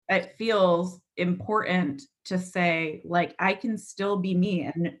it feels important to say, like, I can still be me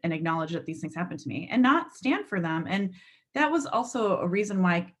and acknowledge that these things happen to me and not stand for them. And that was also a reason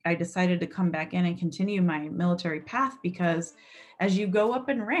why I decided to come back in and continue my military path, because as you go up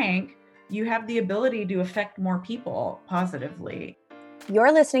in rank, you have the ability to affect more people positively.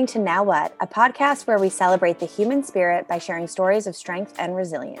 You're listening to Now What, a podcast where we celebrate the human spirit by sharing stories of strength and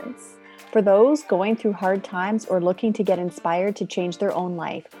resilience. For those going through hard times or looking to get inspired to change their own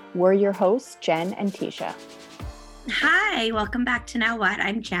life, we're your hosts, Jen and Tisha. Hi, welcome back to Now What.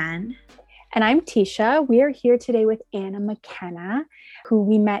 I'm Jen. And I'm Tisha. We are here today with Anna McKenna, who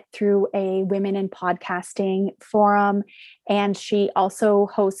we met through a Women in Podcasting forum. And she also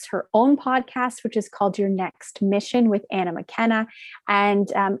hosts her own podcast, which is called Your Next Mission with Anna McKenna.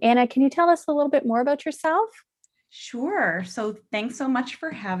 And Anna, can you tell us a little bit more about yourself? Sure. So thanks so much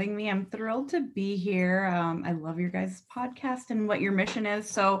for having me. I'm thrilled to be here. I love your guys' podcast and what your mission is.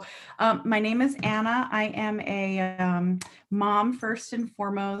 So my name is Anna. I am a mom first and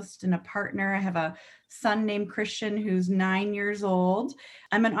foremost and a partner. I have a son named Christian who's 9 years old.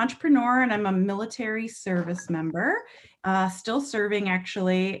 I'm an entrepreneur and I'm a military service member, still serving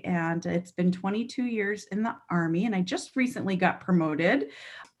actually. And it's been 22 years in the Army and I just recently got promoted.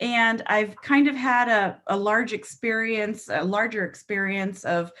 And I've kind of had a larger experience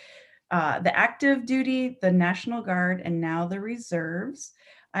of the active duty, the National Guard, and now the reserves.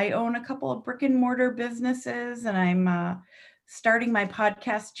 I own a couple of brick and mortar businesses, and I'm starting my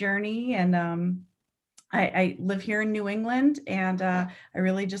podcast journey. And I live here in New England, and I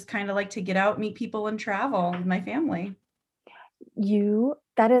really just kind of like to get out, meet people, and travel with my family.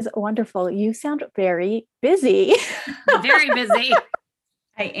 That is wonderful. You sound very busy. Very busy.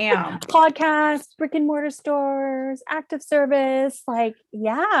 I am. Podcasts, brick and mortar stores, active service. Good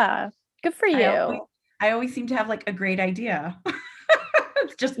for you. I always seem to have like a great idea.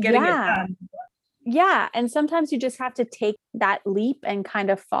 It's just getting it done. Yeah. And sometimes you just have to take that leap and kind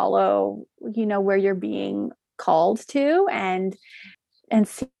of follow, where you're being called to and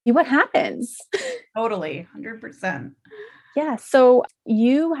see what happens. Totally. 100%. Yeah. So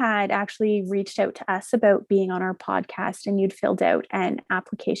you had actually reached out to us about being on our podcast and you'd filled out an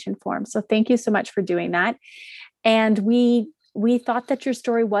application form. So thank you so much for doing that. And we thought that your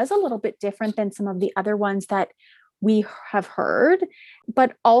story was a little bit different than some of the other ones that we have heard,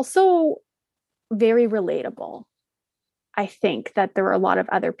 but also very relatable. I think that there are a lot of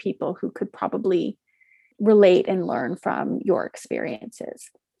other people who could probably relate and learn from your experiences.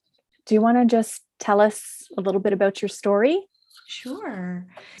 Do you want to just tell us a little bit about your story? Sure.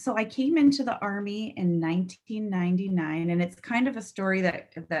 So I came into the Army in 1999, and it's kind of a story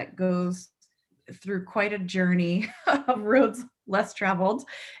that goes through quite a journey of roads less traveled,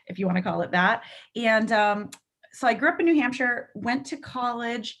 if you want to call it that. And so I grew up in New Hampshire, went to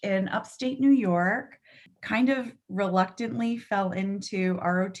college in upstate New York, kind of reluctantly fell into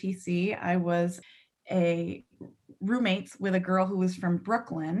ROTC. I was roommates with a girl who was from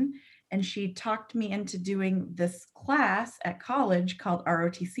Brooklyn, and she talked me into doing this class at college called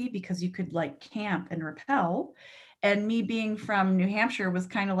ROTC because you could like camp and rappel. And me being from New Hampshire was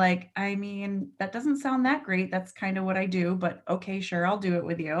kind of like, I mean, that doesn't sound that great. That's kind of what I do, but okay, sure, I'll do it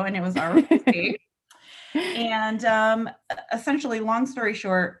with you. And it was ROTC. And essentially, long story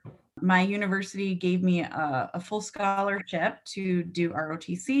short, my university gave me a full scholarship to do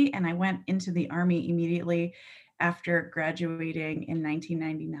ROTC, and I went into the Army immediately after graduating in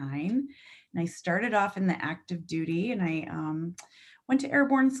 1999. And I started off in the active duty, and I went to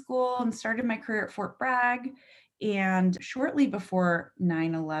airborne school and started my career at Fort Bragg. And shortly before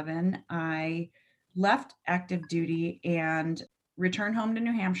 9/11, I left active duty and returned home to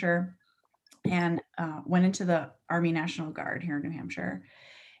New Hampshire and went into the Army National Guard here in New Hampshire.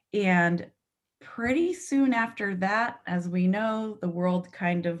 And pretty soon after that, as we know, the world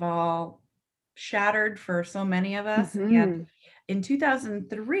kind of all shattered for so many of us. Mm-hmm. And in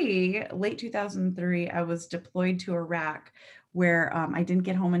 2003, late 2003, I was deployed to Iraq, where I didn't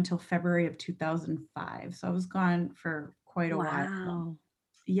get home until February of 2005. So I was gone for quite a while.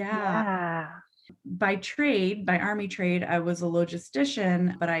 Yeah. By Army trade, I was a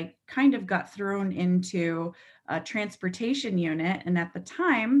logistician, but I kind of got thrown into a transportation unit. And at the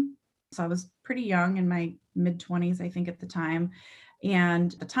time, so I was pretty young, in my mid-20s, I think at the time.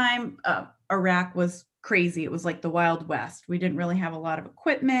 And at the time, Iraq was crazy. It was like the Wild West. We didn't really have a lot of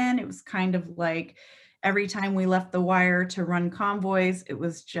equipment. It was kind of like every time we left the wire to run convoys, it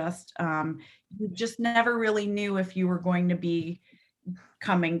was just, you just never really knew if you were going to be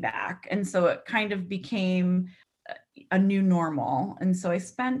coming back. And so it kind of became a new normal. And so I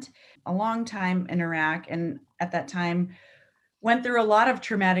spent a long time in Iraq. And at that time, went through a lot of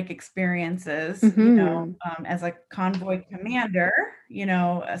traumatic experiences, as a convoy commander,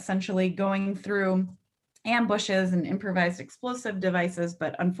 essentially going through ambushes and improvised explosive devices.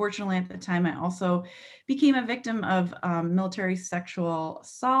 But unfortunately, at the time, I also became a victim of military sexual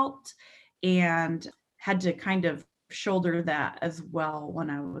assault and had to kind of shoulder that as well when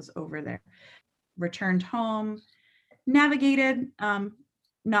I was over there. Returned home, navigated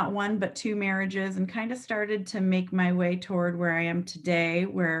not one, but two marriages, and kind of started to make my way toward where I am today,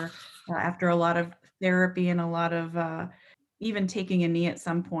 where after a lot of therapy and a lot of even taking a knee at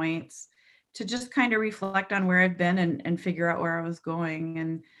some points, to just kind of reflect on where I've been and figure out where I was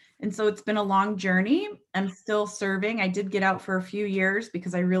going. And so it's been a long journey. I'm still serving. I did get out for a few years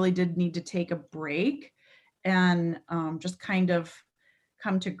because I really did need to take a break and just kind of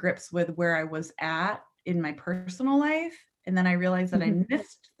come to grips with where I was at in my personal life. And then I realized that I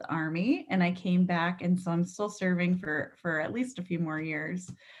missed the Army and I came back. And so I'm still serving for at least a few more years,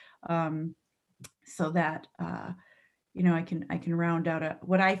 so that I can round out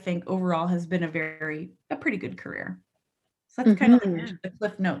what I think overall has been a pretty good career. So that's kind of like the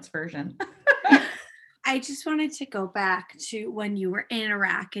Cliff Notes version. I just wanted to go back to when you were in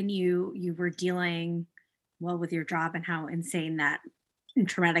Iraq and you were dealing with your job and how insane that and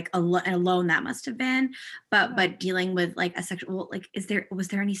traumatic alone that must have been, but dealing with like a sexual, like, was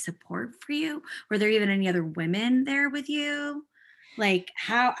there any support for you? Were there even any other women there with you? Like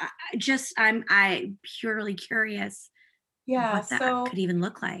how, I'm purely curious what that could even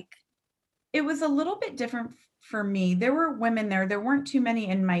look like. It was a little bit different for me. There were women there. There weren't too many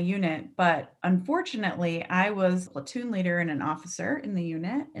in my unit, but unfortunately I was a platoon leader and an officer in the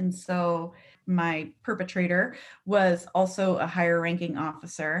unit. And so my perpetrator was also a higher ranking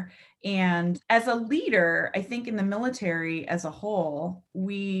officer. And as a leader, I think in the military as a whole,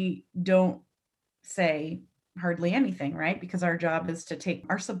 we don't say hardly anything, right? Because our job is to take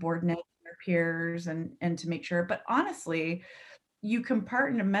our subordinates, our peers, and to make sure. But honestly, you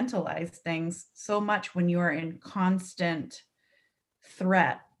compartmentalize things so much when you are in constant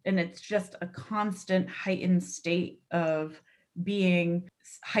threat, and it's just a constant heightened state of being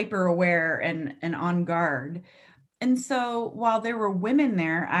hyper aware and on guard. And so while there were women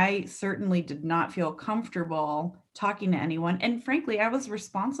there, I certainly did not feel comfortable talking to anyone. And frankly, I was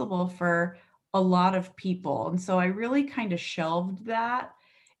responsible for a lot of people. And so I really kind of shelved that.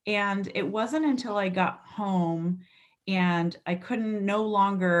 And it wasn't until I got home and I couldn't no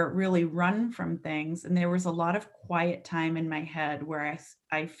longer really run from things. And there was a lot of quiet time in my head where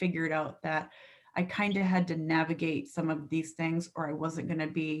I figured out that I kind of had to navigate some of these things or I wasn't going to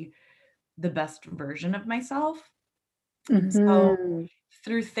be the best version of myself. And so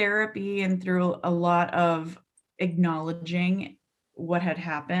through therapy and through a lot of acknowledging what had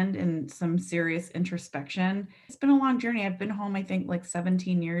happened and some serious introspection, it's been a long journey. I've been home, I think, like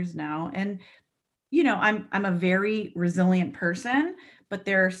 17 years now. And I'm a very resilient person, but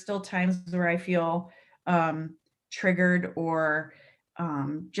there are still times where I feel triggered or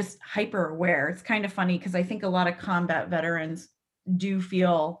just hyper aware. It's kind of funny because I think a lot of combat veterans do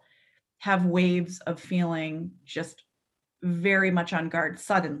have waves of feeling just very much on guard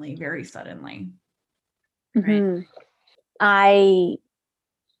suddenly, very suddenly. Right. I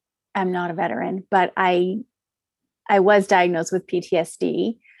am not a veteran, but I was diagnosed with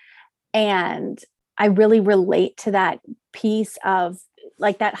PTSD, and I really relate to that piece of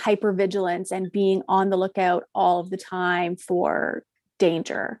like that hypervigilance and being on the lookout all of the time for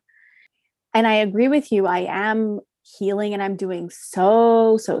danger. And I agree with you. I am healing and I'm doing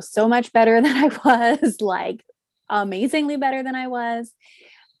so much better than I was, like amazingly better than I was.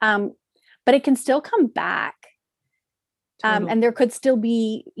 But it can still come back. Totally. And there could still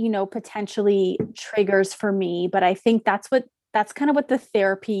be, potentially triggers for me. But I think that's kind of what the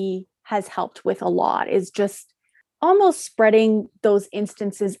therapy has helped with a lot, is just almost spreading those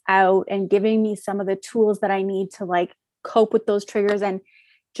instances out and giving me some of the tools that I need to like cope with those triggers. And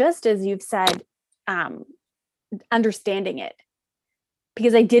just as you've said, understanding it,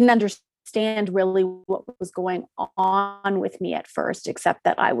 because I didn't understand really what was going on with me at first, except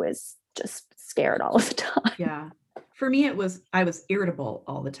that I was just scared all of the time. Yeah. For me, I was irritable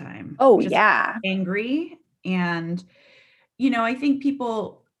all the time. Oh, just yeah. Angry. And, I think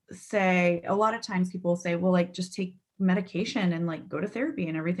a lot of times people say, well, like just take medication and like go to therapy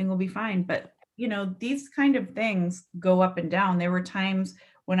and everything will be fine. But, these kind of things go up and down. There were times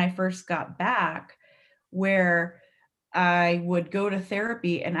when I first got back where I would go to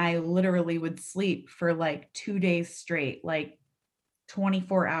therapy and I literally would sleep for like 2 days straight, like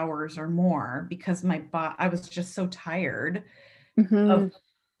 24 hours or more, because I was just so tired of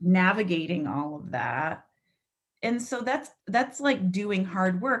navigating all of that. And so that's like doing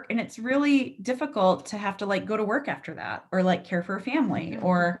hard work. And it's really difficult to have to like go to work after that, or like care for a family,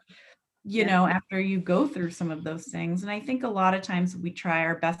 or, after you go through some of those things. And I think a lot of times we try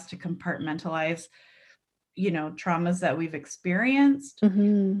our best to compartmentalize, traumas that we've experienced.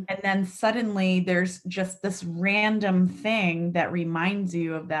 Mm-hmm. And then suddenly there's just this random thing that reminds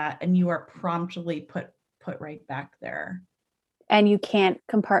you of that. And you are promptly put right back there. And you can't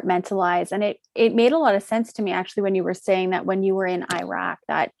compartmentalize. And it made a lot of sense to me, actually, when you were saying that when you were in Iraq,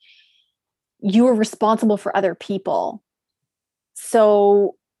 that you were responsible for other people.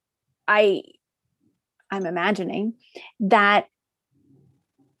 So I'm imagining that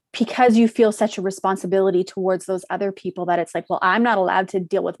because you feel such a responsibility towards those other people, that it's like, well, I'm not allowed to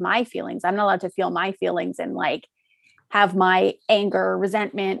deal with my feelings. I'm not allowed to feel my feelings and like have my anger,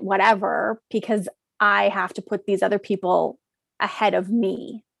 resentment, whatever, because I have to put these other people ahead of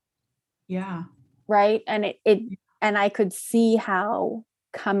me. Yeah. Right. And and I could see how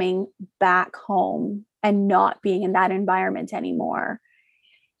coming back home and not being in that environment anymore,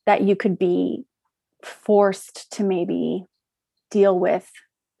 that you could be forced to maybe deal with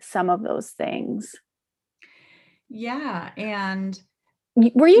some of those things. Yeah. And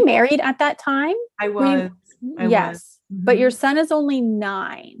were you married at that time? I was. Yes. Mm-hmm. But your son is only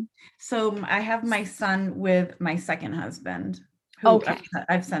 9. So I have my son with my second husband, who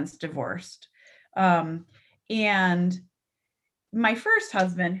I've since divorced. And my first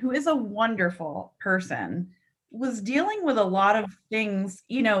husband, who is a wonderful person, was dealing with a lot of things.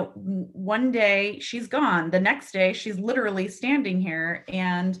 One day she's gone, the next day she's literally standing here,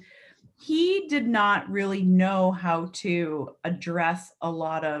 and he did not really know how to address a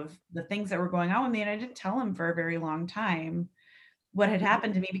lot of the things that were going on with me. And I didn't tell him for a very long time what had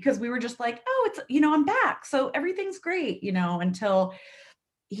happened to me, because we were just like, oh, it's, I'm back, so everything's great, until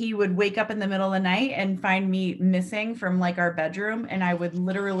he would wake up in the middle of the night and find me missing from like our bedroom. And I would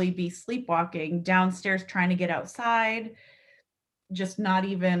literally be sleepwalking downstairs, trying to get outside, just not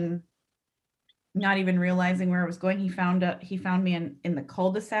even realizing where I was going. He found me in the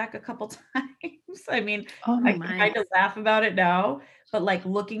cul-de-sac a couple times. I mean, I kind of laugh about it now, but like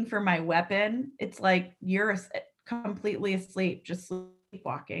looking for my weapon, it's like you're completely asleep, just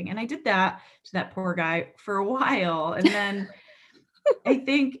sleepwalking. And I did that to that poor guy for a while. And then I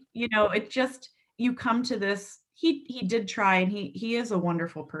think, it just, you come to this, he did try, and he is a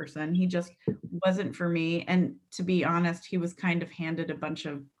wonderful person. He just wasn't for me. And to be honest, he was kind of handed a bunch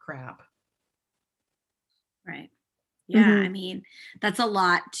of crap. Right. Yeah. Mm-hmm. I mean, that's a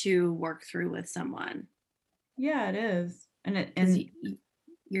lot to work through with someone. Yeah, it is. And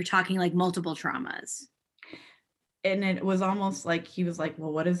you're talking like multiple traumas. And it was almost like he was like,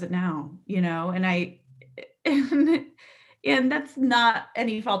 well, what is it now? And that's not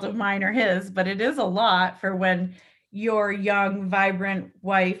any fault of mine or his, but it is a lot for when your young, vibrant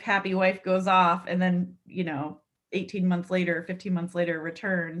wife, happy wife goes off, and then, 18 months later, 15 months later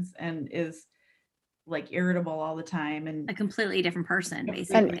returns and is like irritable all the time, and a completely different person,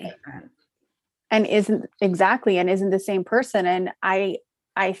 basically. And isn't the same person. And I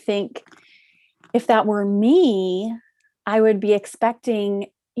think if that were me, I would be expecting,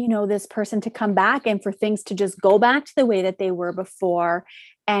 this person to come back and for things to just go back to the way that they were before.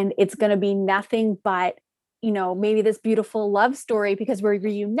 And it's going to be nothing but, maybe this beautiful love story because we're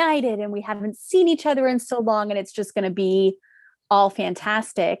reunited and we haven't seen each other in so long. And it's just going to be all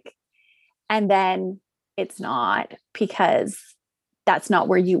fantastic. And then it's not, because that's not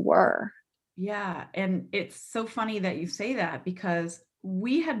where you were. Yeah. And it's so funny that you say that, because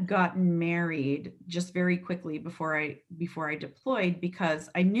we had gotten married just very quickly before I deployed, because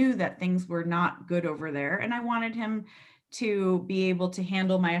I knew that things were not good over there, and I wanted him to be able to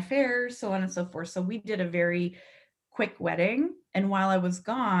handle my affairs, so on and so forth. So we did a very quick wedding. And while I was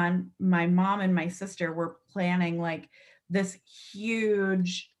gone, my mom and my sister were planning like this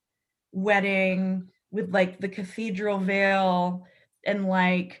huge wedding with like the cathedral veil and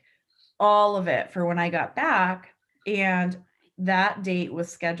like all of it for when I got back. And that date was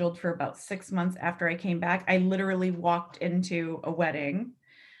scheduled for about 6 months after I came back. I literally walked into a wedding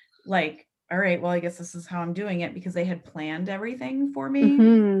like, all right, well, I guess this is how I'm doing it, because they had planned everything for me.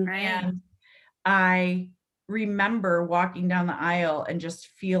 Mm-hmm. Right. And I remember walking down the aisle and just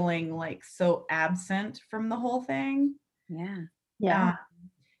feeling like so absent from the whole thing. Yeah. Yeah.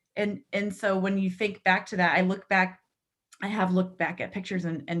 And so when you think back to that, I have looked back at pictures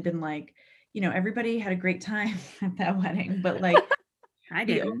and been like, everybody had a great time at that wedding, but like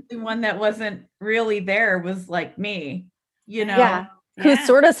the only one that wasn't really there was like me, Yeah. Who's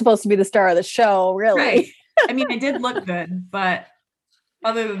sort of supposed to be the star of the show, really. Right. I mean, I did look good, but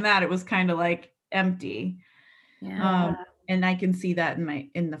other than that, it was kind of like empty. Yeah. And I can see that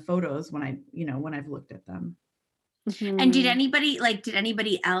in the photos when I've looked at them. And did Mhm. did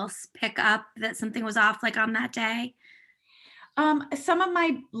anybody else pick up that something was off like on that day? Some of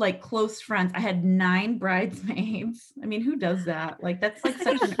my like close friends, I had 9 bridesmaids. I mean, who does that? Like that's like That's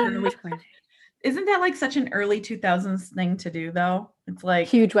like such a an early huge wedding. Isn't that like such an early 2000s thing to do though? It's like,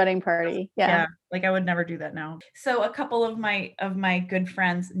 Huge wedding party. Yeah. yeah, like I would never do that now. So a couple of my good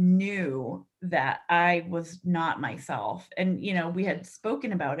friends knew that I was not myself. And we had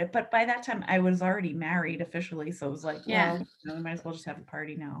spoken about it, but by that time I was already married officially. So it was like, Yeah. well, we might as well just have a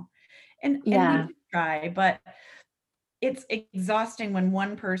party now. And we Yeah. did try, but it's exhausting when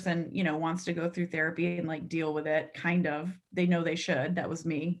one person, wants to go through therapy and like deal with it, kind of. They know they should. That was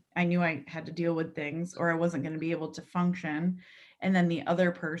me. I knew I had to deal with things or I wasn't going to be able to function. And then the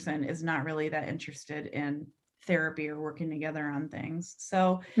other person is not really that interested in therapy or working together on things.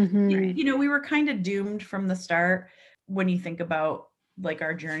 So, Mhm. we were kind of doomed from the start when you think about like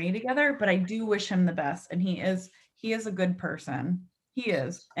our journey together, but I do wish him the best. And he is a good person. He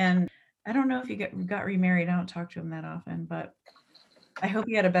is. And I don't know if he got remarried. I don't talk to him that often, but I hope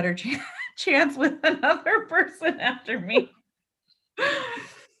he had a better chance with another person after me.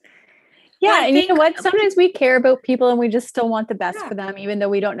 Yeah, Well, I and you know think what? Sometimes we care about people and we just still want the best Yeah. for them, even though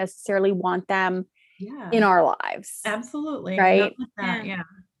we don't necessarily want them Yeah, in our lives. absolutely. Not Right? like that. Yeah.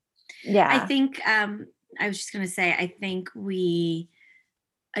 Yeah. I Yeah. think I was just gonna say, I think we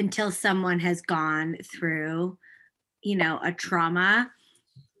until someone has gone through, a trauma,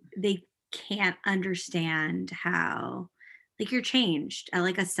 they can't understand how like you're changed at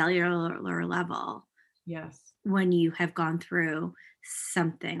like a cellular level Yes. when you have gone through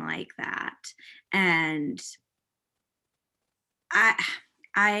something like that. And I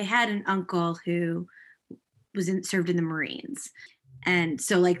I had an uncle who served in the Marines. And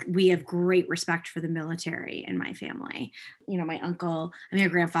so like we have great respect for the military in my family. My uncle, my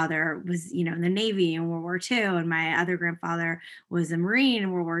grandfather was, in the Navy in World War II, and my other grandfather was a Marine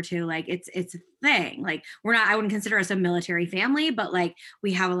in World War II. Like it's a thing. Like I wouldn't consider us a military family, but like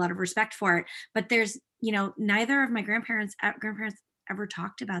we have a lot of respect for it. But there's, neither of my grandparents ever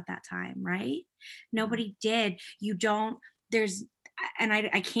talked about that time, right? Nobody did. You don't, there's and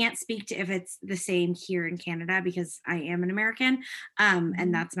I can't speak to if it's the same here in Canada because I am an American, and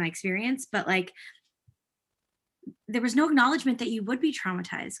Mhm. that's my experience. But like, there was no acknowledgement that you would be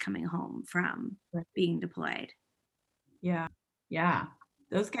traumatized coming home from Right. being deployed. Yeah. Yeah.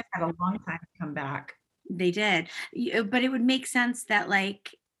 Those guys had a long time to come back. They did, but it would make sense that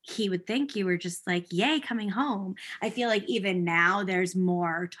like he would think you were just like, yay, coming home. I feel like even now there's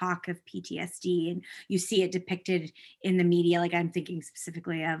more talk of PTSD, and you see it depicted in the media. Like I'm thinking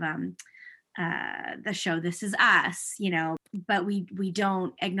specifically of the show This Is Us, but we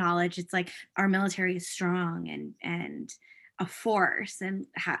don't acknowledge it's like our military is strong and a force, and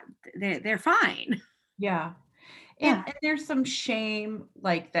they're fine. Yeah. And, Yeah. and there's some shame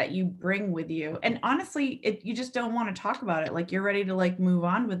like that you bring with you. And honestly, you just don't want to talk about it. Like you're ready to like move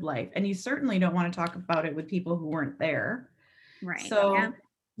on with life. And you certainly don't want to talk about it with people who weren't there. Right. Yeah.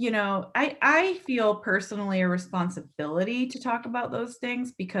 So, I feel personally a responsibility to talk about those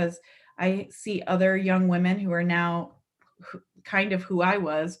things because I see other young women who are now kind of who I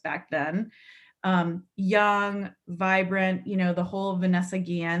was back then, young, vibrant, the whole Vanessa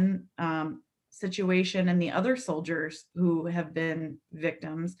Guillen situation and the other soldiers who have been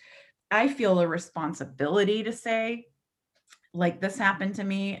victims. I feel a responsibility to say, like, this happened to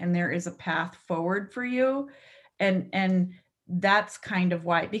me and there is a path forward for you. And that's kind of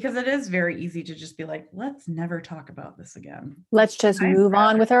why, because it is very easy to just be like, let's never talk about this again. Let's just I'd move on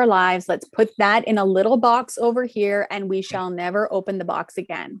rather- with our lives. Let's put that in a little box over here and we shall never open the box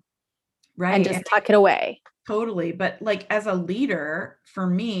again right. and just tuck it away. Totally. But like as a leader, for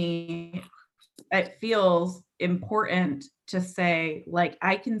me, it feels important to say, like,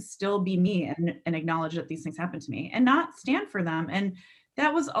 I can still be me and acknowledge that these things happen to me and not stand for them. And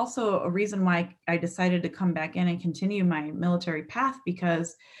that was also a reason why I decided to come back in and continue my military path,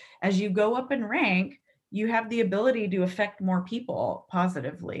 because as you go up in rank, you have the ability to affect more people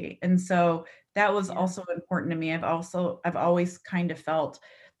positively. And so that was Yeah. also important to me. I've always kind of felt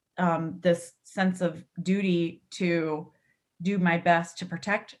this sense of duty to do my best to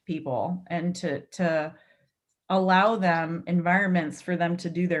protect people and to allow them environments for them to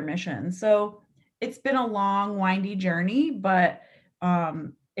do their mission. So it's been a long, windy journey, but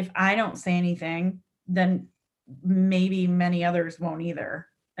if I don't say anything, then maybe many others won't either.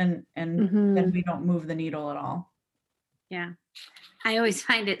 And then Mhm. we don't move the needle at all. Yeah. I always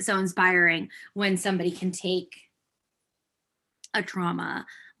find it so inspiring when somebody can take a trauma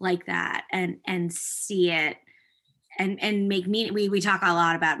like that and see it and make meaning. We talk a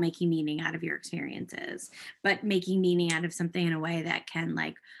lot about making meaning out of your experiences, but making meaning out of something in a way that can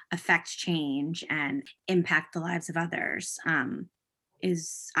like affect change and impact the lives of others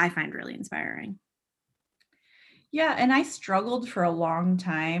is, I find, really inspiring. Yeah, and I struggled for a long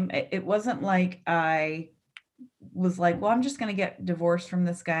time. It wasn't like I was like, well, I'm just going to get divorced from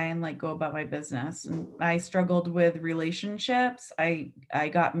this guy and like go about my business. And I struggled with relationships. I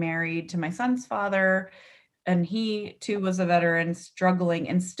got married to my son's father, and he too was a veteran, struggling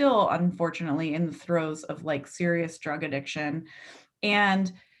and still unfortunately in the throes of like serious drug addiction.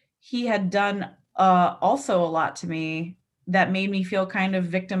 And he had done also a lot to me that made me feel kind of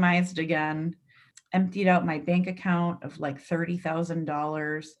victimized again. Emptied out my bank account of like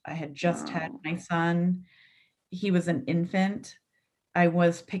 $30,000. I had just had my son. He was an infant. I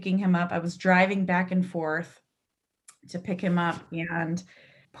was picking him up. I was driving back and forth to pick him up and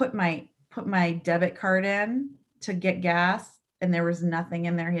put my debit card in to get gas, and there was nothing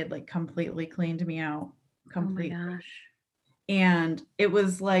in there. He had like completely cleaned me out. Completely. Oh my gosh. And it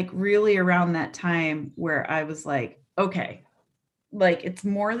was like really around that time where I was like, okay, like it's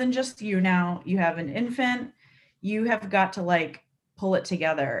more than just you now. You have an infant. You have got to like pull it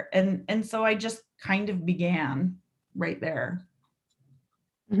together. And so I just kind of began right there.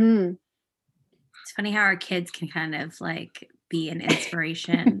 Mm-hmm. It's funny how our kids can kind of like be an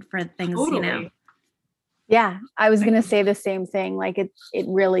inspiration for things, Totally. you know. Yeah, I was going to say the same thing. Like it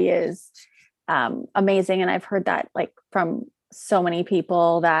really is amazing. And I've heard that like from so many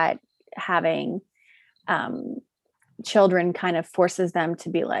people that having children kind of forces them to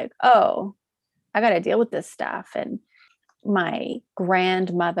be like, oh, I got to deal with this stuff. And my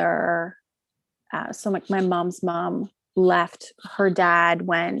grandmother, so my mom's mom left her dad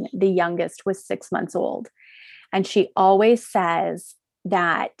when the youngest was 6 months old. And she always says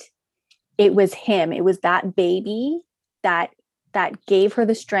that it was him, it was that baby that gave her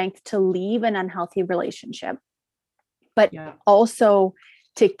the strength to leave an unhealthy relationship, but also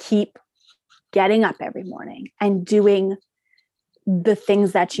to keep getting up every morning and doing the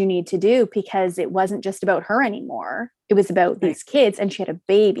things that you need to do, because it wasn't just about her anymore. It was about these kids. And she had a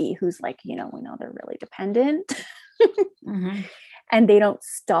baby who's like, we know they're really dependent Mm-hmm. and they don't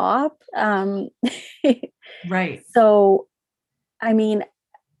stop. Right. So, I mean,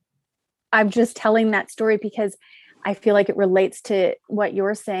 I'm just telling that story because I feel like it relates to what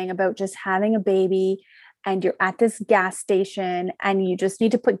you're saying about just having a baby and you're at this gas station and you just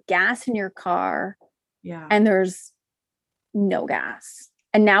need to put gas in your car. Yeah. And there's no gas.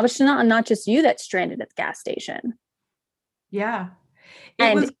 And now it's not just you that's stranded at the gas station. Yeah.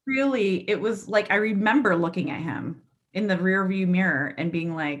 It was like, I remember looking at him in the rear view mirror and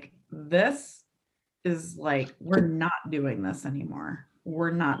being like, this is like, we're not doing this anymore.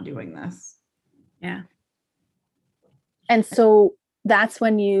 We're not doing this. Yeah. And so that's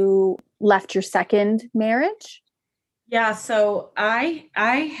when you left your second marriage? Yeah. So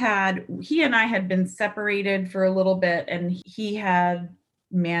he and I had been separated for a little bit, and he had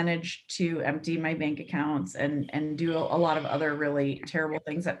managed to empty my bank accounts and do a lot of other really terrible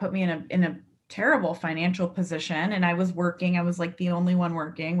things that put me in a terrible financial position. And I was working. I was like the only one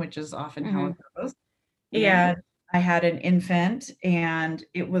working, which is often how it goes. Yeah. And I had an infant, and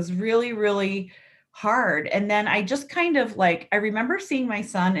it was really, really hard. And then I just kind of like, I remember seeing my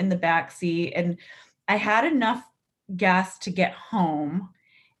son in the back seat, and I had enough gas to get home.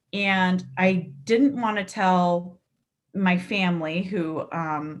 And I didn't want to tell my family, who,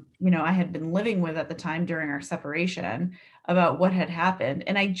 I had been living with at the time during our separation, about what had happened.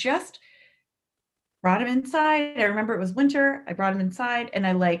 And I just brought him inside. I remember it was winter. I brought him inside, and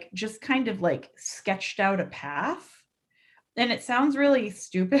I like just kind of like sketched out a path. And it sounds really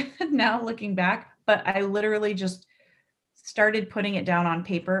stupid now looking back, but I literally just started putting it down on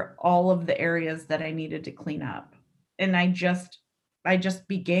paper, all of the areas that I needed to clean up. And I just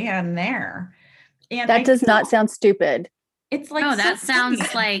began there. And that does not sound stupid. It's like, no, that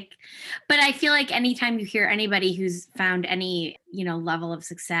sounds like, but I feel like anytime you hear anybody who's found any, level of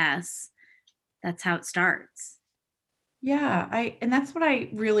success, that's how it starts. Yeah. And that's what I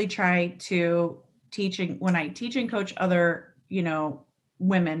really try to when I teach and coach other,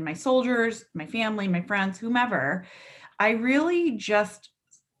 women, my soldiers, my family, my friends, whomever. I really just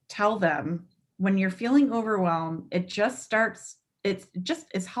tell them, when you're feeling overwhelmed, it just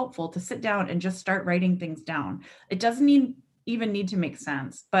is helpful to sit down and just start writing things down. It doesn't even need to make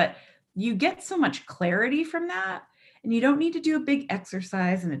sense, but you get so much clarity from that, and you don't need to do a big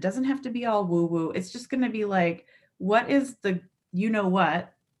exercise, and it doesn't have to be all woo woo. It's just going to be like, what is the,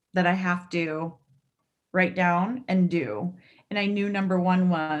 what that I have to write down and do? And I knew number one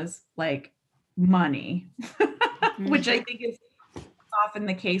was like money. which I think is often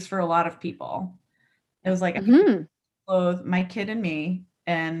the case for a lot of people. It was like, Mhm. clothe my kid and me,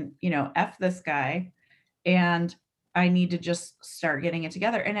 and F this guy, and I need to just start getting it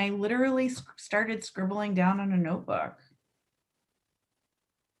together. And I literally started scribbling down on a notebook.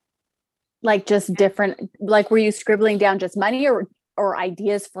 Like just different, like were you scribbling down just money or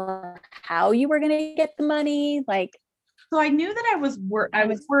ideas for how you were going to get the money? Like, So I knew that I was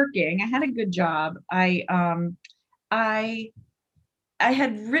working. I had a good job. I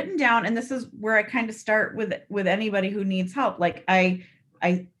had written down, and this is where I kind of start with anybody who needs help. Like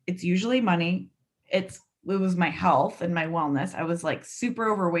it's usually money. It was my health and my wellness. I was like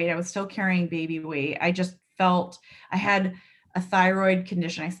super overweight. I was still carrying baby weight. I just felt I had a thyroid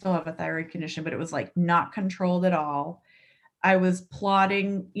condition. I still have a thyroid condition, but it was like not controlled at all. I was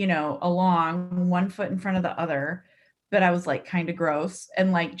plodding, along one foot in front of the other, but I was like kind of gross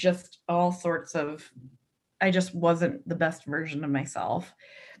and like just all sorts of, I just wasn't the best version of myself.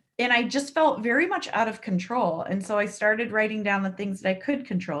 And I just felt very much out of control. And so I started writing down the things that I could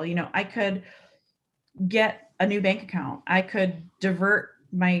control. I could get a new bank account. I could divert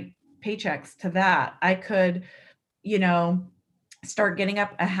my paychecks to that. I could, start getting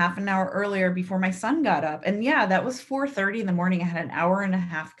up a half an hour earlier before my son got up. And yeah, that was 4:30 in the morning. I had an hour and a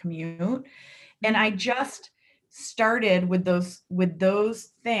half commute. And I just started with those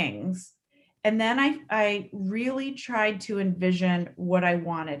things. And then I really tried to envision what I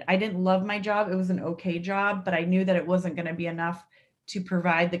wanted. I didn't love my job. It was an okay job, but I knew that it wasn't going to be enough to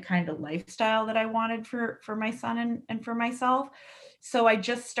provide the kind of lifestyle that I wanted for my son and for myself. So I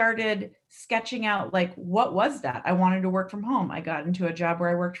just started sketching out, like, what was that? I wanted to work from home. I got into a job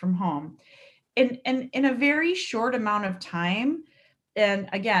where I worked from home. And in a very short amount of time. And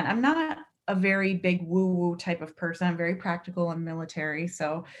again, I'm not a very big woo-woo type of person. I'm very practical and military.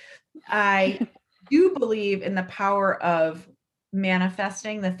 So I do believe in the power of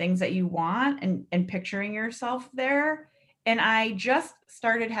manifesting the things that you want and picturing yourself there. And I just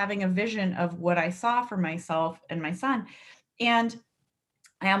started having a vision of what I saw for myself and my son. And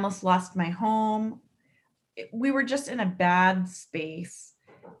I almost lost my home. We were just in a bad space.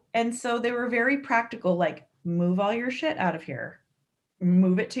 And so they were very practical, like, move all your shit out of here,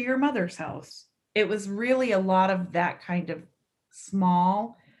 move it to your mother's house. It was really a lot of that kind of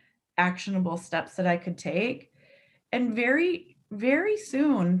small, actionable steps that I could take. And very, very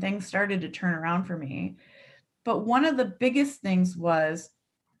soon things started to turn around for me. But one of the biggest things was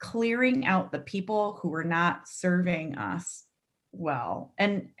clearing out the people who were not serving us well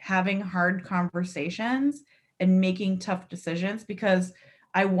and having hard conversations and making tough decisions, because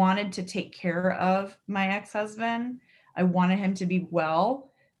I wanted to take care of my ex-husband. I wanted him to be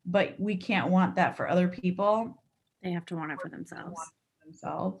well, but we can't want that for other people. They have to want it for themselves.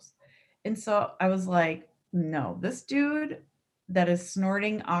 And so I was like, no, this dude that is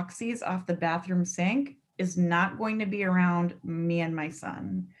snorting oxys off the bathroom sink is not going to be around me and my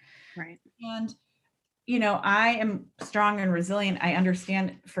son. Right. And I am strong and resilient. I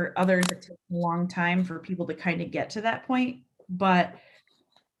understand for others it takes a long time for people to kind of get to that point, but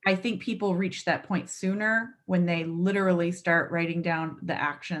I think people reach that point sooner when they literally start writing down the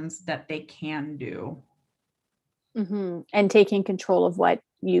actions that they can do. mm-hmm. And taking control of what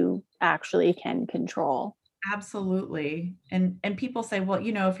you actually can control. Absolutely. And people say, well,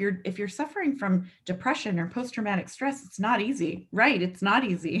 if you're suffering from depression or post-traumatic stress, it's not easy. Right? It's not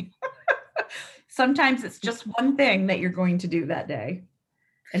easy. Sometimes it's just one thing that you're going to do that day.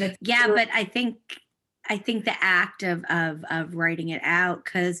 And it's but I think the act of writing it out,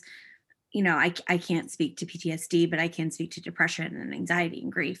 because I can't speak to PTSD, but I can speak to depression and anxiety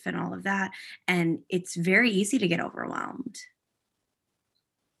and grief and all of that. And it's very easy to get overwhelmed.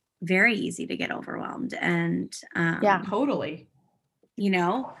 Very easy to get overwhelmed. And yeah, totally.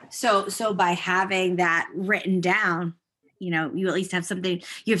 So by having that written down, you at least have something,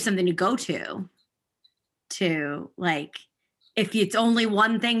 you have something to go to, like, if it's only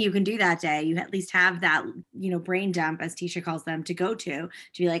one thing you can do that day, you at least have that, brain dump, as Tisha calls them, to go to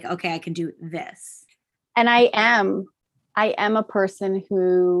be like, okay, I can do this. And I am a person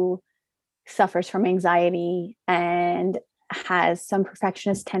who suffers from anxiety and has some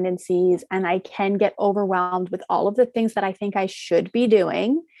perfectionist tendencies, and I can get overwhelmed with all of the things that I think I should be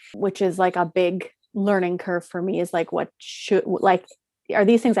doing, which is like a big learning curve for me, is like, are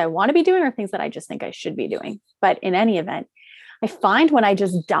these things I want to be doing or things that I just think I should be doing? But in any event, I find when I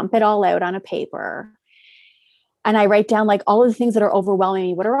just dump it all out on a paper and I write down like all of the things that are overwhelming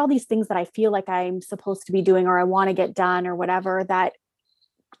me, what are all these things that I feel like I'm supposed to be doing or I want to get done or whatever, that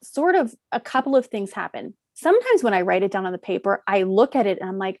sort of a couple of things happen. Sometimes when I write it down on the paper, I look at it and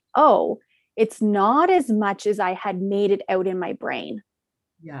I'm like, oh, it's not as much as I had made it out in my brain.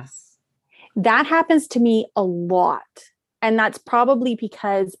 Yes. That happens to me a lot. And that's probably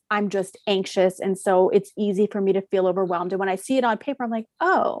because I'm just anxious. And so it's easy for me to feel overwhelmed. And when I see it on paper, I'm like,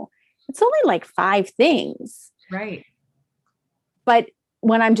 oh, it's only like 5 things. Right. But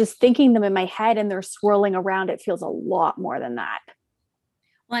when I'm just thinking them in my head and they're swirling around, it feels a lot more than that.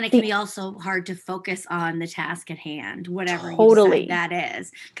 Well, and it can be also hard to focus on the task at hand, whatever Totally. you decide that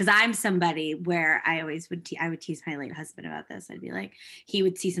is. Because I'm somebody where I always I would tease my late husband about this. I'd be like, he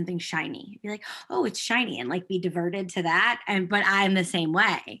would see something shiny, He'd be like, oh, it's shiny, and like be diverted to that. But I'm the same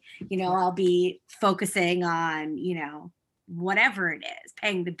way. I'll be focusing on whatever it is,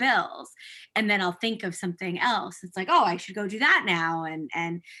 paying the bills, and then I'll think of something else. It's like, oh, I should go do that now,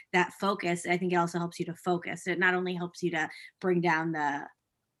 and that focus. I think it also helps you to focus. It not only helps you to bring down the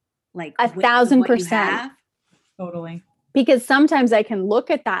 1,000%. Totally. Because sometimes I can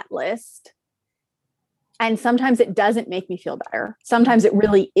look at that list and sometimes it doesn't make me feel better. Sometimes it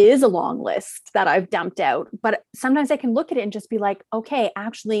really is a long list that I've dumped out, but sometimes I can look at it and just be like, okay,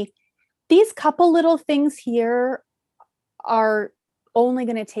 actually these couple little things here are only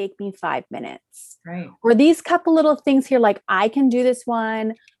going to take me 5 minutes. Right. Or these couple little things here, like I can do this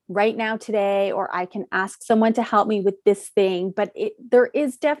one right now today, or I can ask someone to help me with this thing. But there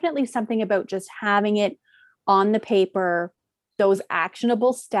is definitely something about just having it on the paper, those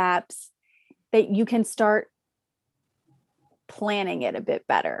actionable steps that you can start planning it a bit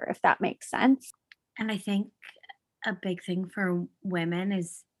better, if that makes sense. And I think a big thing for women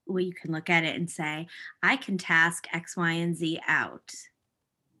is where you can look at it and say, I can task X, Y, and Z out.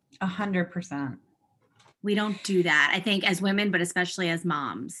 100%. We don't do that, I think, as women, but especially as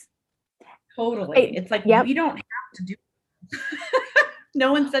moms. Totally. It's like, yep. We don't have to do it.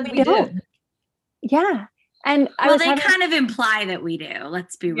 No one said we don't. did. Yeah. And they kind of imply that we do.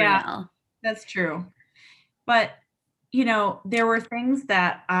 Let's be real. That's true. But, there were things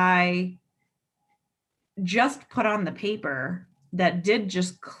that I just put on the paper that did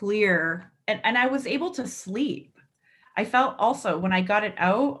just clear, and I was able to sleep. I felt also when I got it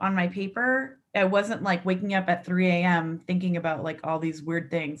out on my paper, I wasn't like waking up at 3 a.m. thinking about like all these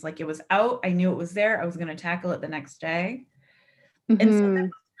weird things. Like it was out. I knew it was there. I was going to tackle it the next day. Mm-hmm. And so that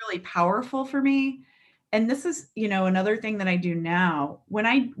was really powerful for me. And this is, another thing that I do now when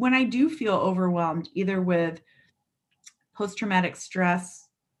I do feel overwhelmed, either with post-traumatic stress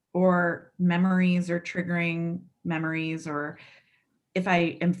or memories or triggering memories, or if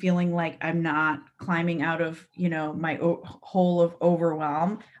I am feeling like I'm not climbing out of, my hole of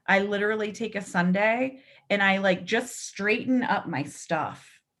overwhelm, I literally take a Sunday and I like just straighten up my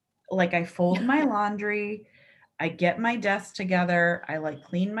stuff. Like I fold my laundry, I get my desk together, I like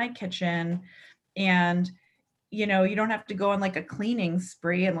clean my kitchen, and you don't have to go on like a cleaning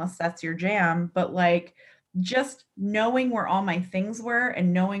spree unless that's your jam, but like just knowing where all my things were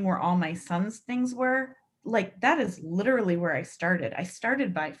and knowing where all my son's things were, like that is literally where I started. I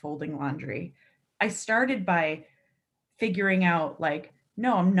started by folding laundry. I started by figuring out like,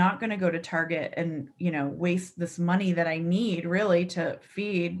 no, I'm not going to go to Target and, waste this money that I need really to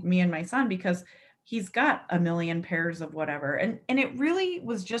feed me and my son because he's got a million pairs of whatever. And it really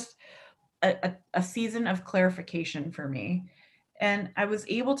was just a season of clarification for me. And I was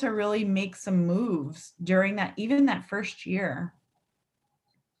able to really make some moves during even that first year.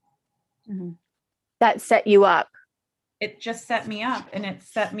 Mm-hmm. That set you up. It just set me up, and it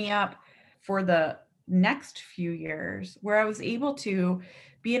set me up for the next few years where I was able to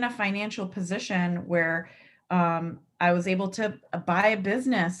be in a financial position where I was able to buy a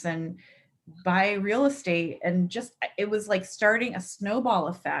business and buy real estate, and just, it was like starting a snowball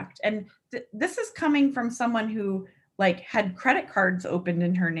effect. And this is coming from someone who like had credit cards opened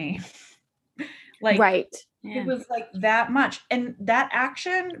in her name. Like, right. It was like that much. And that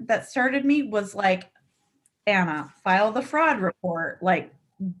action that started me was like, Anna, file the fraud report, like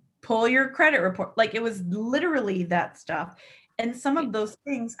pull your credit report. Like it was literally that stuff. And some of those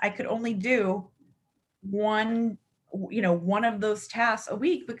things I could only do one of those tasks a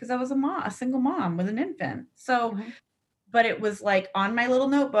week because I was a single mom with an infant. So, but it was like on my little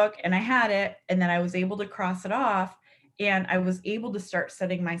notebook and I had it, and then I was able to cross it off, and I was able to start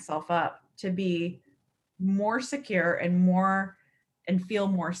setting myself up to be more secure and feel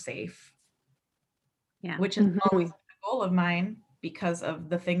more safe. Yeah. Which is always a goal of mine because of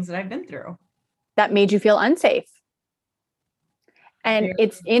the things that I've been through. That made you feel unsafe. And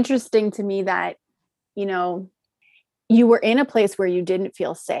it's interesting to me that, you were in a place where you didn't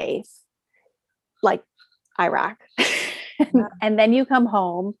feel safe, like Iraq. And then you come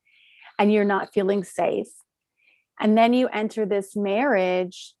home and you're not feeling safe. And then you enter this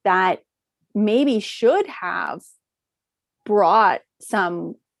marriage that maybe should have brought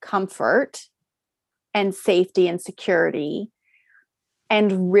some comfort and safety and security,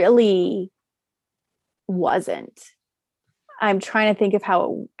 and really wasn't. I'm trying to think of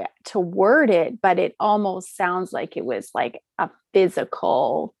how to word it, but it almost sounds like it was like a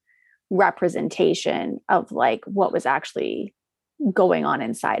physical representation of like what was actually going on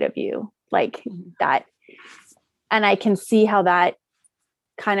inside of you, like that. And I can see how that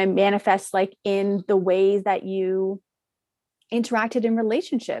kind of manifests like in the ways that you interacted in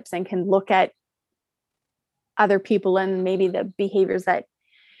relationships, and can look at other people and maybe the behaviors that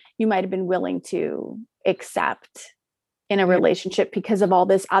you might have been willing to accept in a relationship because of all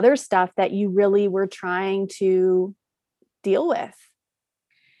this other stuff that you really were trying to deal with.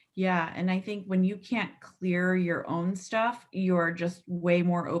 Yeah. And I think when you can't clear your own stuff, you're just way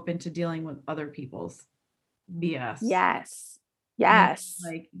more open to dealing with other people's BS. Yes. And it's Yes.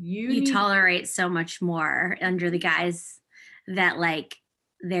 like You tolerate so much more under the guise that like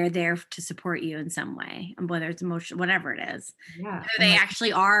they're there to support you in some way, and whether it's emotional, whatever it is, Yeah. whether they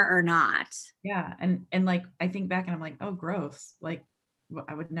actually are or not. Yeah. And like, I think back and I'm like, oh, gross. Like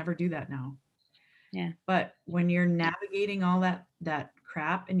I would never do that now. Yeah. But when you're navigating all that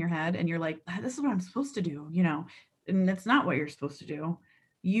crap in your head and you're like, this is what I'm supposed to do, you know, and it's not what you're supposed to do.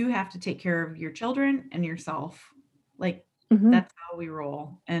 You have to take care of your children and yourself. Like that's how we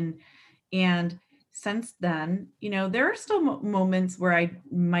roll. And since then, you know, there are still moments where I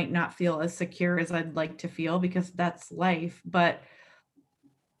might not feel as secure as I'd like to feel, because that's life.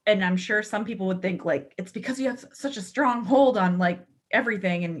 And I'm sure some people would think like, it's because you have such a strong hold on like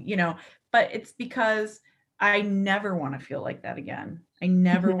everything, and, you know, but it's because I never want to feel like that again. I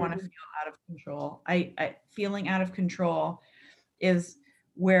never want to feel out of control. I feeling out of control is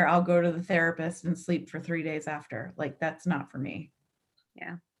where I'll go to the therapist and sleep for 3 days after. Like, that's not for me.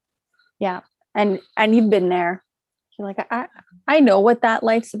 Yeah. Yeah. And you've been there. You're like, I know what that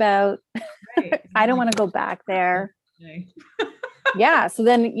life's about. Right. I don't want to go back there. Okay. Yeah. So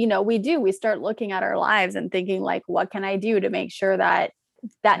then, you know, we start looking at our lives and thinking like, what can I do to make sure that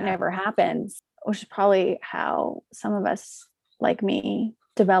never happens? Which is probably how some of us like me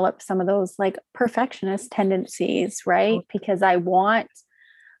develop some of those like perfectionist tendencies, right? Because I want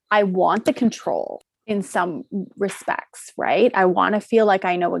the control in some respects, right? I want to feel like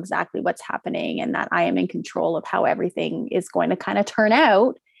I know exactly what's happening and that I am in control of how everything is going to kind of turn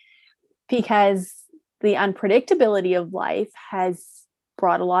out, because the unpredictability of life has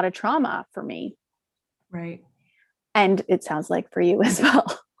brought a lot of trauma for me. Right. And it sounds like for you as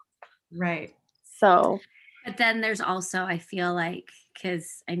well. Right. So, but then there's also, I feel like,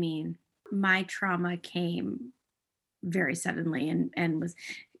 because I mean, my trauma came very suddenly and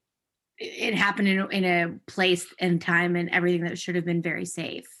it happened in a place and time and everything that should have been very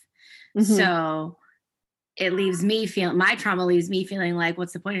safe. So it leaves me feeling, my trauma leaves me feeling like,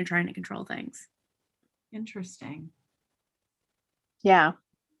 what's the point of trying to control things? Interesting. Yeah.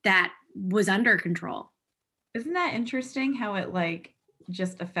 That was under control. Isn't that interesting how it like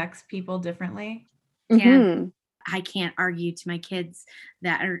just affects people differently? Yeah. I can't argue to my kids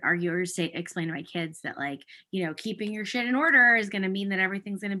that, or argue or explain to my kids that like, you know, keeping your shit in order is going to mean that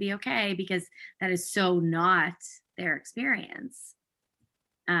everything's going to be okay, because that is so not their experience.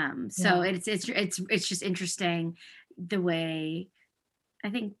 So it's just interesting the way,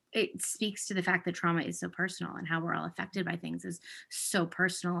 I think it speaks to the fact that trauma is so personal, and how we're all affected by things is so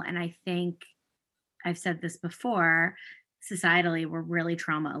personal. And I think I've said this before, societally, we're really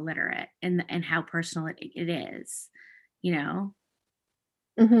trauma illiterate and how personal it is, you know?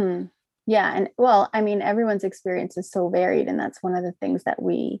 Yeah. And well, I mean, everyone's experience is so varied. And that's one of the things that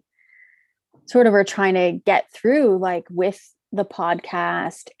we sort of are trying to get through, like with the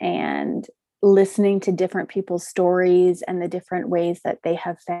podcast and listening to different people's stories and the different ways that they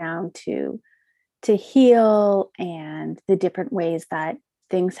have found to heal, and the different ways that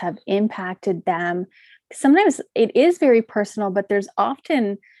things have impacted them. Sometimes it is very personal, but there's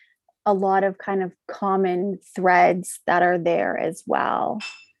often a lot of kind of common threads that are there as well.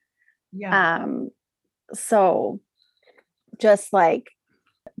 Yeah. So just like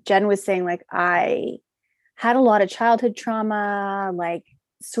Jen was saying, like I had a lot of childhood trauma, like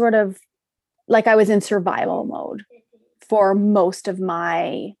sort of like I was in survival mode for most of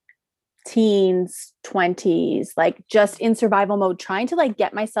my teens, 20s, like just in survival mode, trying to like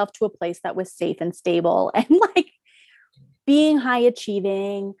get myself to a place that was safe and stable, and like being high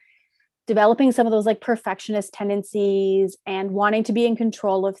achieving, developing some of those like perfectionist tendencies and wanting to be in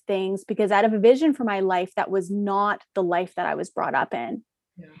control of things, because out of a vision for my life that was not the life that I was brought up in.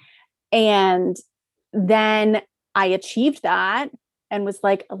 Yeah. And then I achieved that, and was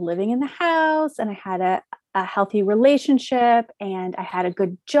like living in the house, and I had a healthy relationship, and I had a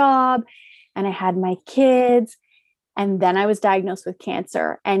good job, and I had my kids. And then I was diagnosed with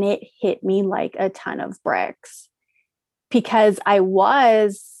cancer, and it hit me like a ton of bricks because I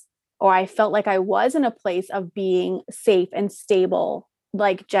felt like I was in a place of being safe and stable,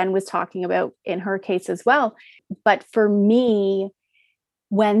 like Jen was talking about in her case as well. But for me,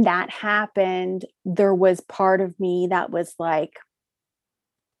 when that happened, there was part of me that was like,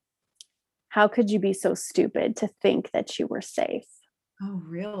 how could you be so stupid to think that you were safe? Oh,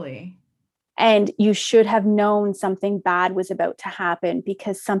 really? And you should have known something bad was about to happen,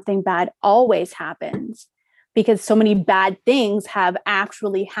 because something bad always happens, because so many bad things have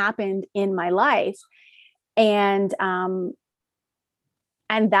actually happened in my life. And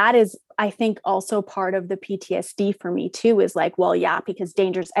that is, I think, also part of the PTSD for me too, is like, well, yeah, because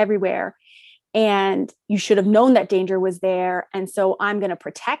danger's everywhere. And you should have known that danger was there. And so I'm going to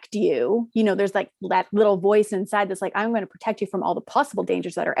protect you. You know, there's like that little voice inside that's like, I'm going to protect you from all the possible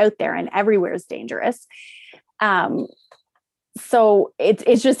dangers that are out there, and everywhere is dangerous. So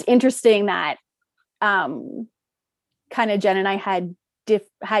it's just interesting that kind of Jen and I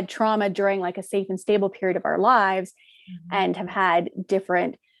had trauma during like a safe and stable period of our lives, and have had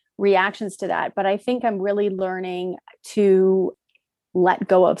different reactions to that. But I think I'm really learning to let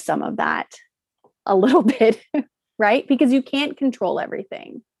go of some of that a little bit, right? Because you can't control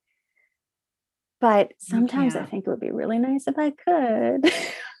everything. But sometimes I think it would be really nice if I could.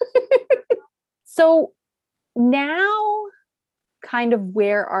 So now, kind of,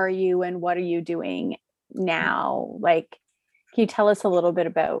 where are you and what are you doing now? Like, can you tell us a little bit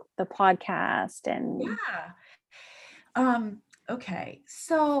about the podcast? And Okay,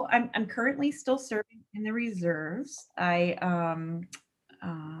 so I'm currently still serving in the reserves. I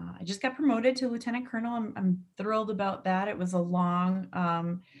just got promoted to lieutenant colonel. I'm thrilled about that. It was a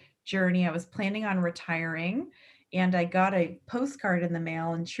long journey. I was planning on retiring, and I got a postcard in the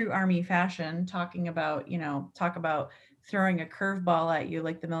mail in true Army fashion, talking about, talk about throwing a curveball at you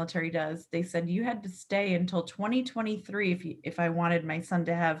like the military does. They said you had to stay until 2023 if I wanted my son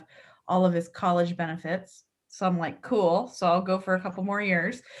to have all of his college benefits. So I'm like, cool. So I'll go for a couple more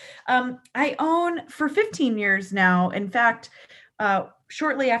years. I own for 15 years now. In fact,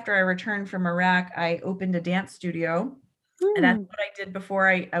 shortly after I returned from Iraq, I opened a dance studio. And that's what I did before.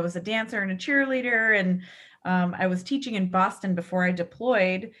 I was a dancer and a cheerleader, and I was teaching in Boston before I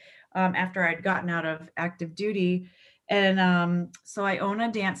deployed, after I'd gotten out of active duty. And so I own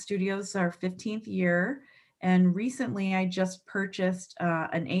a dance studio. This is our 15th year. And recently I just purchased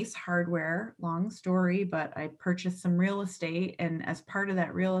an Ace Hardware, long story, but I purchased some real estate. And as part of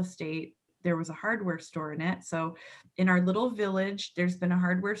that real estate, there was a hardware store in it. So in our little village, there's been a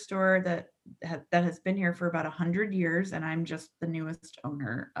hardware store that has been here for about 100 years, and I'm just the newest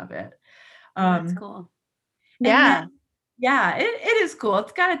owner of it. That's cool. yeah. Yeah, it is cool.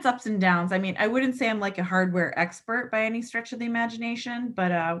 It's got its ups and downs. I mean, I wouldn't say I'm like a hardware expert by any stretch of the imagination,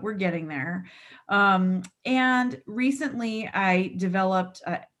 but we're getting there. And recently I developed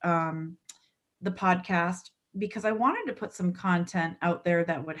the podcast because I wanted to put some content out there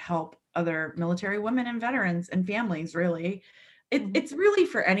that would help other military women and veterans and families, really. It's really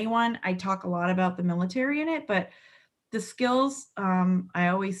for anyone. I talk a lot about the military in it, but the skills, I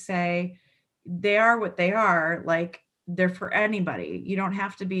always say, they are what they are. Like, they're for anybody. You don't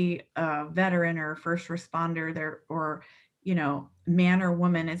have to be a veteran or a first responder there, or, man or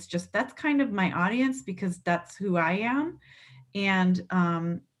woman. It's just, that's kind of my audience because that's who I am. And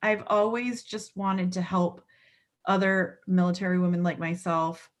I've always just wanted to help other military women like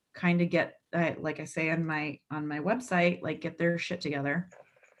myself kind of get, like I say on my website, like, get their shit together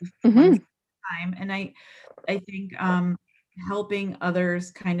one time. And I think helping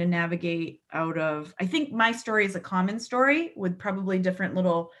others kind of navigate out of, I think my story is a common story with probably different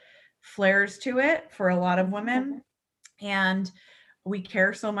little flares to it for a lot of women. And we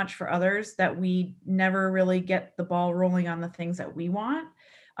care so much for others that we never really get the ball rolling on the things that we want.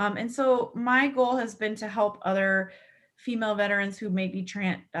 And so my goal has been to help other female veterans who may be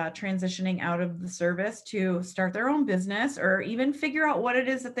transitioning out of the service to start their own business, or even figure out what it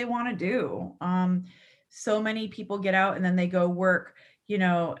is that they want to do. So many people get out and then they go work,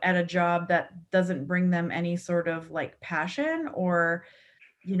 at a job that doesn't bring them any sort of like passion, or,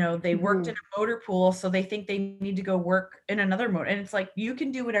 they worked in a motor pool, so they think they need to go work in another motor. And it's like, you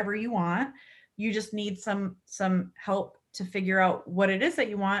can do whatever you want. You just need some help to figure out what it is that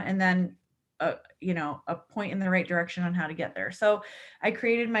you want, and then a point in the right direction on how to get there. So I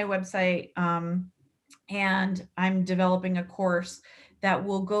created my website, and I'm developing a course that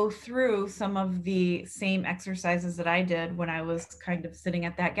will go through some of the same exercises that I did when I was kind of sitting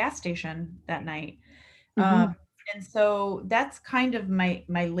at that gas station that night. Mhm. And so that's kind of my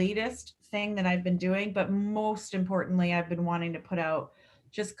latest thing that I've been doing. But most importantly, I've been wanting to put out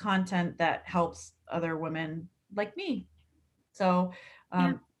just content that helps other women like me. So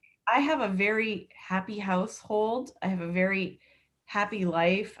Yeah. I have a very happy household. I have a very happy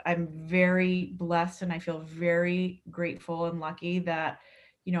life. I'm very blessed and I feel very grateful and lucky that,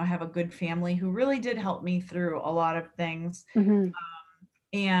 I have a good family who really did help me through a lot of things. Mhm.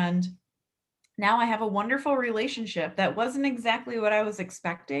 And now I have a wonderful relationship that wasn't exactly what I was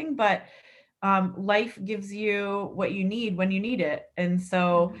expecting, but life gives you what you need when you need it. And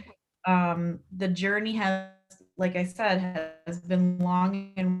so the journey has, like I said, has been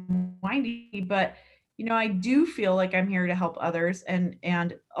long and windy, but I do feel like I'm here to help others, and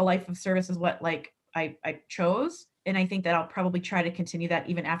a life of service is what like I chose. And I think that I'll probably try to continue that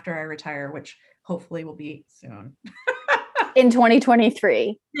even after I retire, which hopefully will be soon. In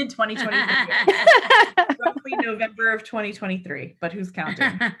 2023. In 2023. Roughly November of 2023, but who's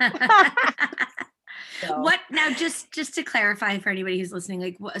counting? So. What now? Just to clarify for anybody who's listening,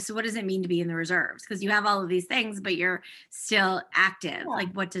 like, so what does it mean to be in the reserves? Because you have all of these things, but you're still active. Yeah.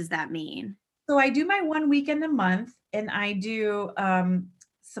 Like, what does that mean? So I do my one weekend a month, and I do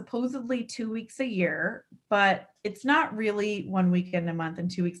supposedly 2 weeks a year, but it's not really 1 weekend a month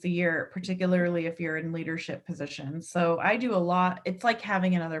and 2 weeks a year, particularly if you're in leadership positions. So I do a lot. It's like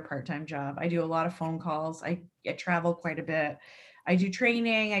having another part-time job. I do a lot of phone calls. I travel quite a bit. I do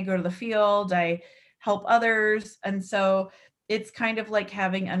training. I go to the field. I help others. And so it's kind of like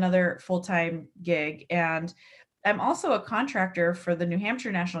having another full-time gig. And I'm also a contractor for the New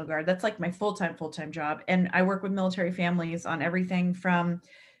Hampshire National Guard. That's like my full-time job. And I work with military families on everything from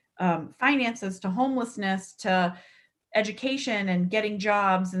finances to homelessness to education and getting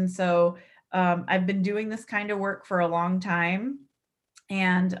jobs. And so I've been doing this kind of work for a long time.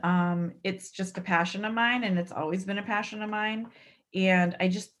 And it's just a passion of mine, and it's always been a passion of mine. And I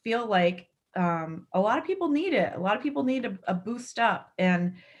just feel like a lot of people need it. A lot of people need a boost up.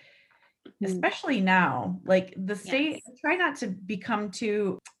 And especially now, like the state, I try not to become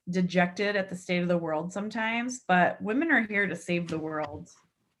too dejected at the state of the world sometimes, but women are here to save the world,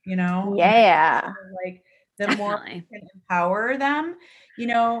 Yeah. like the more we can empower them,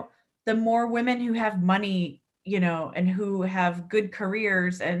 the more women who have money, and who have good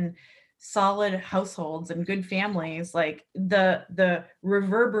careers and solid households and good families, like the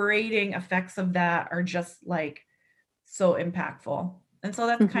reverberating effects of that are just like so impactful. And so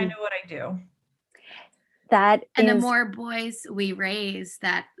that's kind of what I do. And the more boys we raise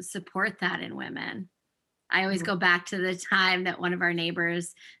that support that in women. I always go back to the time that one of our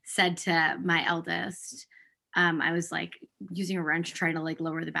neighbors said to my eldest, I was like using a wrench trying to like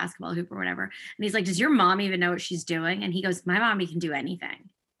lower the basketball hoop or whatever. And he's like, does your mom even know what she's doing? And he goes, my mommy can do anything.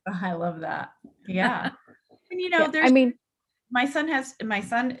 Oh, I love that. Yeah. And there's my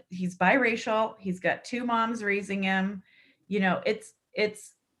son, he's biracial. He's got 2 moms raising him.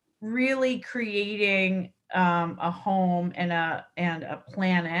 It's really creating a home and a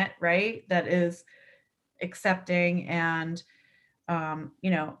planet, right, that is accepting. And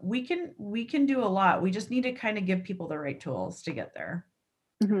we can do a lot. We just need to kind of give people the right tools to get there.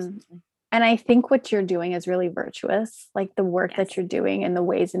 Mm-hmm. And I think what you're doing is really virtuous, like the work that you're doing and the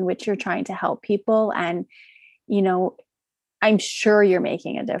ways in which you're trying to help people. And I'm sure you're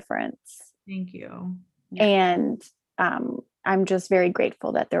making a difference. Thank you. And I'm just very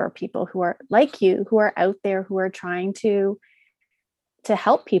grateful that there are people who are like you, who are out there, who are trying to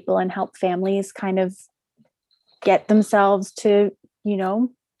help people and help families kind of get themselves to,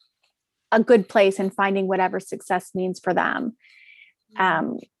 a good place and finding whatever success means for them.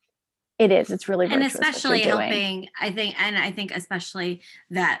 It's really virtuous, and especially helping, I think especially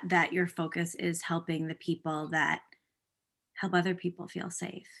that your focus is helping the people that help other people feel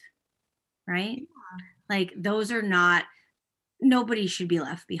safe, right? Yeah. Like those are not, nobody should be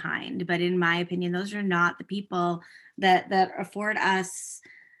left behind, but in my opinion, those are not the people that afford us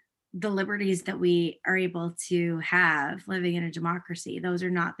the liberties that we are able to have living in a democracy. Those are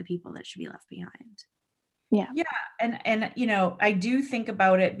not the people that should be left behind. Yeah. And I do think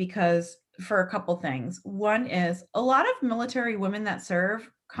about it because for a couple things. One is a lot of military women that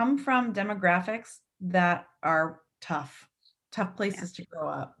serve come from demographics that are tough places to grow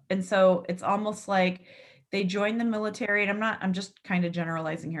up. And so it's almost like they join the military, and I'm just kind of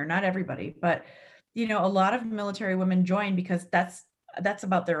generalizing here, not everybody, but a lot of military women join because that's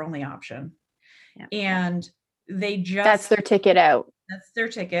about their only option. Yeah. And they just, that's their ticket out. That's their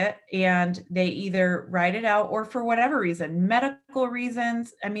ticket, and they either write it out or for whatever reason, medical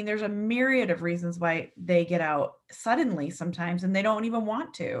reasons. I mean, there's a myriad of reasons why they get out suddenly sometimes and they don't even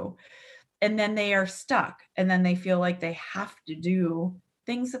want to. And then they are stuck, and then they feel like they have to do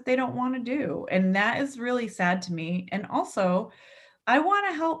things that they don't want to do. And that is really sad to me. And also, I want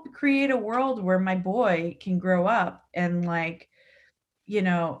to help create a world where my boy can grow up and like, you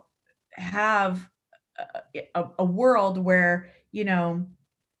know, have a world where, you know,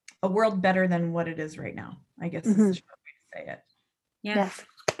 a world better than what it is right now, I guess is the short way to say it. Yeah. Yes.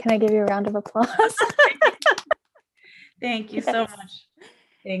 Can I give you a round of applause? Thank you so much.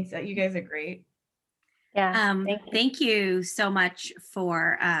 Thanks. You guys are great. Yeah. Thank you so much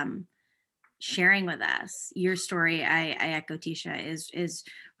for sharing with us your story. I echo Tisha, is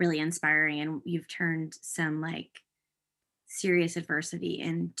really inspiring, and you've turned some like serious adversity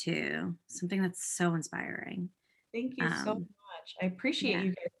into something that's so inspiring. Thank you so much. I appreciate you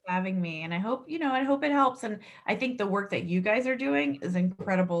guys having me, and I hope, you know, I hope it helps. And I think the work that you guys are doing is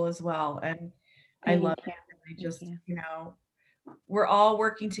incredible as well. And I love it. I just, you know, we're all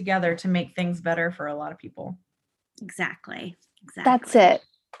working together to make things better for a lot of people. Exactly. That's it,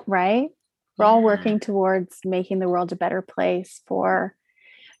 right? We're all working towards making the world a better place for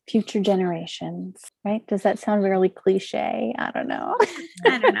future generations, right? Does that sound really cliche? I don't know.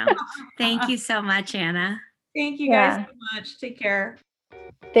 Thank you so much, Anna. Thank you guys so much. Take care.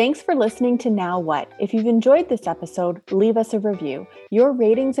 Thanks for listening to Now What? If you've enjoyed this episode, leave us a review. Your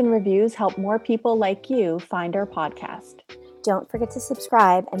ratings and reviews help more people like you find our podcast. Don't forget to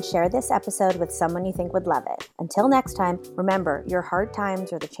subscribe and share this episode with someone you think would love it. Until next time, remember, your hard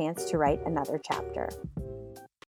times are the chance to write another chapter.